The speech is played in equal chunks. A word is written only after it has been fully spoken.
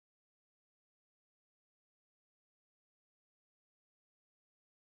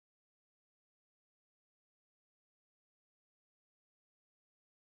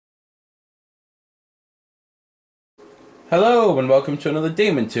Hello and welcome to another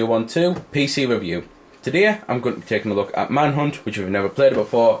Demon 212 PC review. Today I'm going to be taking a look at Manhunt, which if you've never played it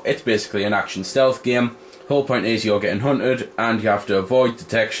before, it's basically an action stealth game. The whole point is you're getting hunted and you have to avoid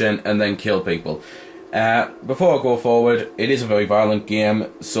detection and then kill people. Before I go forward, it is a very violent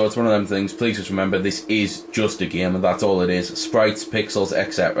game, so it's one of them things, please just remember this is just a game and that's all it is. Sprites, pixels,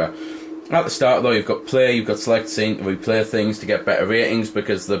 etc. At the start though, you've got play, you've got select scene, replay things to get better ratings,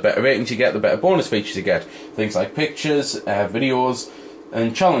 because the better ratings you get, the better bonus features you get. Things like pictures, videos,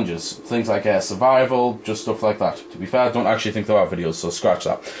 and challenges. Things like survival, just stuff like that. To be fair, I don't actually think there are videos, so scratch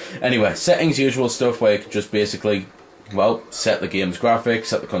that. Anyway, settings, usual stuff where you can just basically, well, set the game's graphics,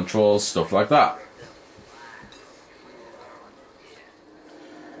 set the controls, stuff like that.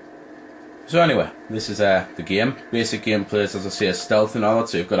 So anyway, this is the game. Basic gameplay is, as I say, stealth and all that,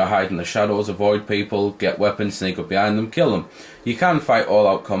 so you've got to hide in the shadows, avoid people, get weapons, sneak up behind them, kill them. You can fight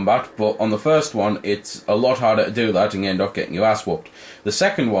all-out combat, but on the first one, it's a lot harder to do that and you end up getting your ass whooped. The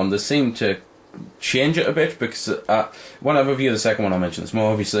second one, they seem to change it a bit, because when I review the second one I'll mention this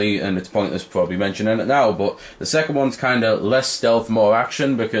more obviously, and it's pointless probably mentioning it now, but the second one's kind of less stealth, more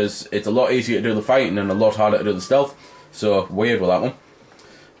action, because it's a lot easier to do the fighting and a lot harder to do the stealth, so weird with that one.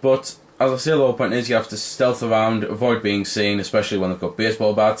 But as I say, the whole point is you have to stealth around, avoid being seen, especially when they've got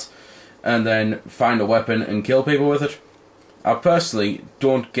baseball bats, and then find a weapon and kill people with it. I personally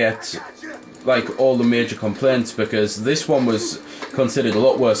don't get like all the major complaints, because this one was considered a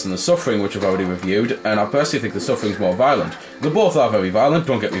lot worse than The Suffering, which I've already reviewed, and I personally think The Suffering's more violent. They both are very violent,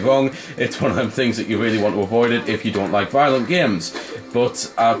 don't get me wrong. It's one of them things that you really want to avoid it if you don't like violent games.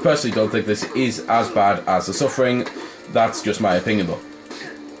 But I personally don't think this is as bad as The Suffering. That's just my opinion though.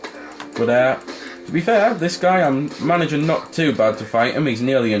 But to be fair, this guy, I'm managing not too bad to fight him. He's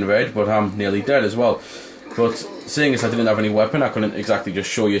nearly in red, but I'm nearly dead as well. But seeing as I didn't have any weapon, I couldn't exactly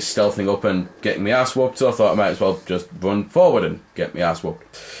just show you stealthing up and getting my ass whooped, so I thought I might as well just run forward and get my ass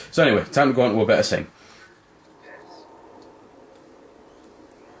whooped. So anyway, time to go on to a better scene.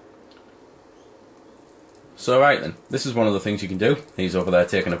 So right then, this is one of the things you can do. He's over there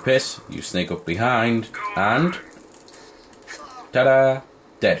taking a piss, you sneak up behind, and ta-da!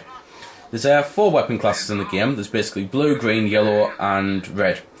 Dead. There's 4 weapon classes in the game. There's basically blue, green, yellow and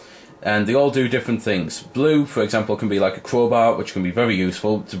red. And they all do different things. Blue, for example, can be like a crowbar, which can be very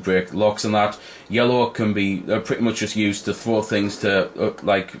useful to break locks and that. Yellow can be pretty much just used to throw things to,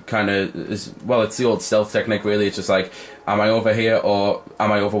 like, kind of, well, it's the old stealth technique really. It's just like, am I over here or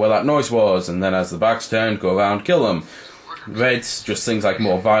am I over where that noise was? And then as the back's turned, go around, kill them. Red's just things like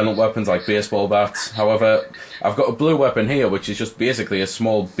more violent weapons like baseball bats. However, I've got a blue weapon here which is just basically a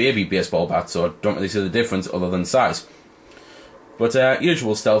small baby baseball bat, so I don't really see the difference other than size. But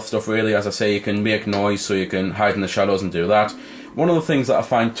usual stealth stuff really. As I say, you can make noise so you can hide in the shadows and do that. One of the things that I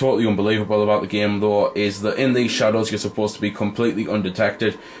find totally unbelievable about the game though is that in these shadows you're supposed to be completely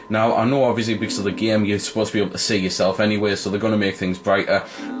undetected. Now I know obviously because of the game you're supposed to be able to see yourself anyway, so they're going to make things brighter,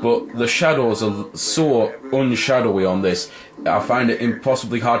 but the shadows are so unshadowy on this. I find it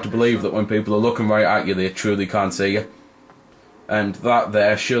impossibly hard to believe that when people are looking right at you they truly can't see you. And that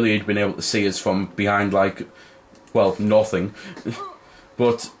there, surely you'd been able to see us from behind like, well, nothing.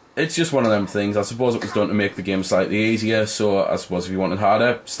 But it's just one of them things. I suppose it was done to make the game slightly easier, so I suppose if you wanted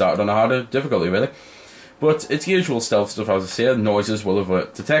harder, started on a harder difficulty really. But it's usual stealth stuff, as I say. Noises will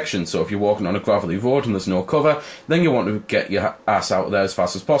avert detection, so if you're walking on a gravelly road and there's no cover, then you want to get your ass out of there as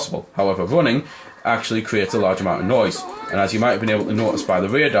fast as possible. However, running actually creates a large amount of noise, and as you might have been able to notice by the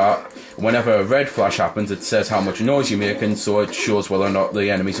radar, whenever a red flash happens it says how much noise you're making, so it shows whether or not the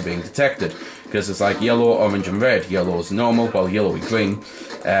enemies are being detected. Because it's like yellow, orange and red. Yellow is normal, while yellowy green.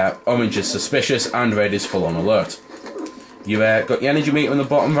 Orange is suspicious and red is full on alert. You've got your energy meter in the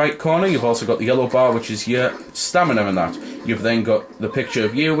bottom right corner. You've also got the yellow bar, which is your stamina and that. You've then got the picture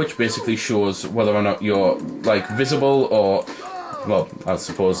of you, which basically shows whether or not you're like visible or, well, I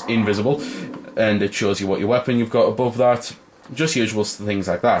suppose invisible, and it shows you what your weapon you've got above that. Just usual things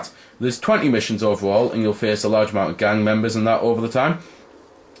like that. There's 20 missions overall, and you'll face a large amount of gang members and that over the time.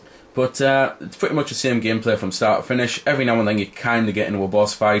 But it's pretty much the same gameplay from start to finish. Every now and then you kind of get into a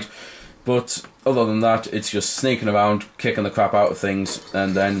boss fight, but other than that it's just sneaking around, kicking the crap out of things,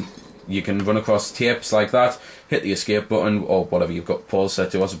 and then you can run across tapes like that, hit the escape button, or whatever you've got pause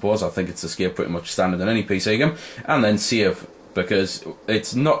set to I suppose. I think it's escape pretty much standard in any PC game, and then save, because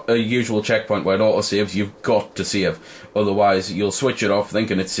it's not a usual checkpoint where it auto-saves. You've got to save, otherwise you'll switch it off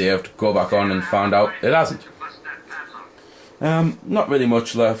thinking it's saved, go back on and find out it hasn't. Not really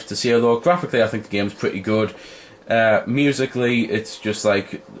much left to say though. Graphically I think the game's pretty good. Musically it's just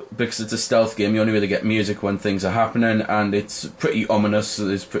like, because it's a stealth game you only really get music when things are happening, and it's pretty ominous,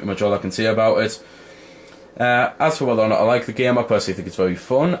 is pretty much all I can say about it. As for whether or not I like the game, I personally think it's very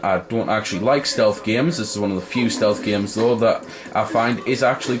fun. I don't actually like stealth games. This is one of the few stealth games, though, that I find is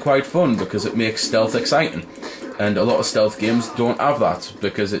actually quite fun because it makes stealth exciting. And a lot of stealth games don't have that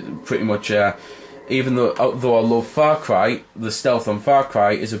because it pretty much, even though I love Far Cry, the stealth on Far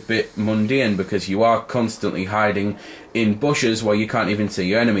Cry is a bit mundane because you are constantly hiding in bushes where you can't even see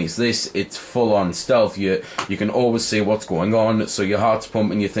your enemies. It's full on stealth. You can always see what's going on, so your heart's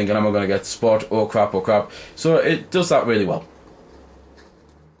pumping, you're thinking, am I going to get spot? Oh crap, oh crap. So it does that really well.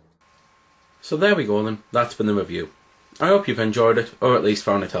 So there we go then, that's been the review. I hope you've enjoyed it, or at least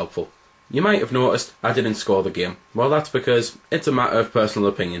found it helpful. You might have noticed I didn't score the game. Well, that's because it's a matter of personal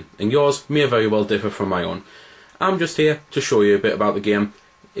opinion, and yours may very well differ from my own. I'm just here to show you a bit about the game.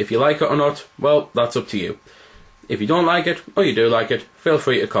 If you like it or not, well, that's up to you. If you don't like it, or you do like it, feel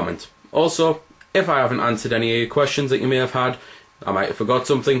free to comment. Also, if I haven't answered any of your questions that you may have had, I might have forgot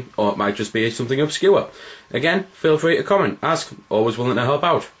something, or it might just be something obscure. Again, feel free to comment, ask, always willing to help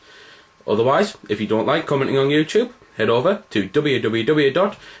out. Otherwise, if you don't like commenting on YouTube, head over to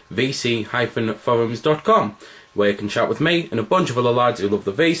www.vc-forums.com, where you can chat with me and a bunch of other lads who love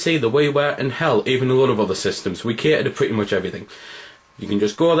the VC, the WiiWare, and hell, even a lot of other systems. We cater to pretty much everything. You can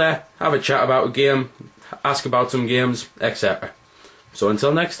just go there, have a chat about a game, ask about some games, etc. So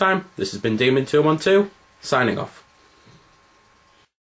until next time, this has been Demon212, signing off.